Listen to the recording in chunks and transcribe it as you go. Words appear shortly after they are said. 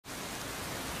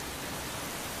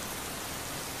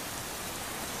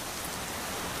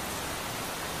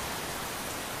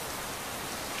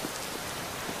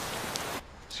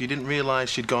So you didn't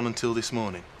realise she'd gone until this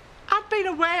morning? I'd been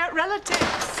away at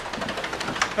relatives.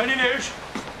 Any news?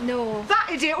 No.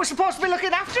 That idiot was supposed to be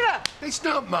looking after her. It's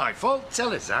not my fault.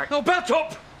 Tell us, Zach. No, belt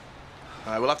up!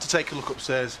 All right, we'll have to take a look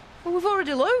upstairs. Well, we've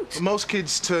already looked. Most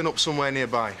kids turn up somewhere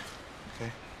nearby.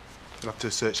 OK? We'll have to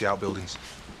search the outbuildings.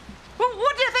 Well,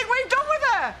 what do you think we've done with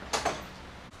her?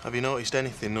 Have you noticed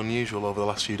anything unusual over the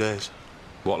last few days?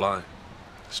 What lie?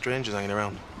 Strangers hanging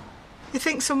around. You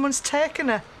think someone's taken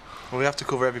her? Well, we have to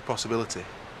cover every possibility.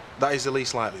 That is the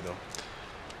least likely, though.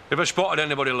 If I spotted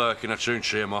anybody lurking, I'd soon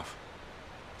see him off.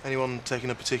 Anyone taking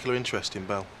a particular interest in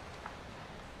Belle?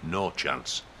 No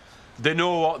chance. They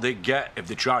know what they'd get if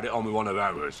they tried it on with one of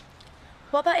ours.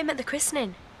 What about him at the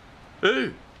christening?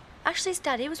 Who? Ashley's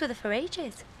daddy was with her for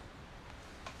ages.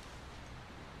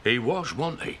 He was,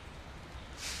 wasn't he?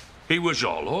 He was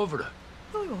all over her.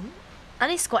 Oh,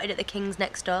 And he squatted at the King's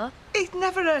next door. he'd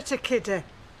never hurt a kiddie.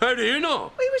 How do you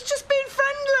know? He was just being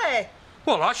friendly.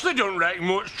 Well, Ashley don't reckon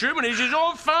much to him, and he's his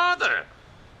own father.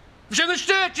 You seen the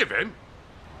state of him?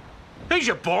 He's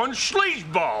a born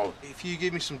sleazeball. If you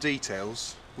give me some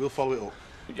details, we'll follow it up.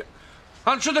 Yeah.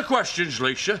 Answer the questions,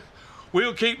 Lisa.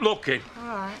 We'll keep looking. All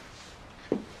right.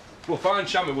 We'll find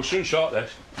Sammy. We'll soon sort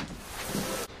this.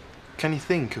 Can you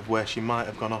think of where she might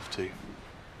have gone off to?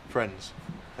 Friends?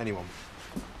 Anyone?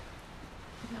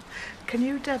 Can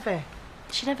you, Debbie?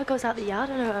 She never goes out the yard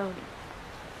on her own.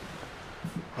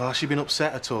 Well, has she been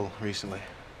upset at all recently?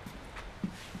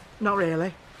 Not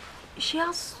really. She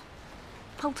has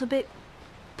felt a bit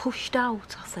pushed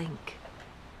out, I think.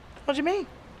 What do you mean?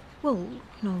 Well,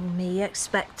 you know, me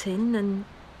expecting and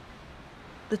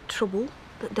the trouble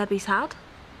that Debbie's had.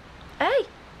 Hey,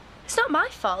 it's not my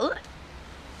fault.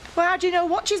 Well, how do you know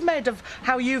what she's made of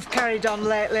how you've carried on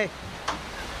lately?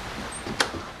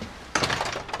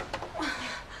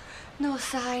 No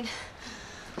sign.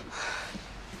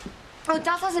 Oh,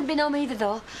 Dad hasn't been home either,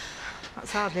 though.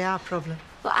 That's hardly our problem.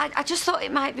 But I just thought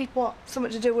it might be... What,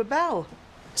 something to do with Belle?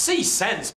 See sense.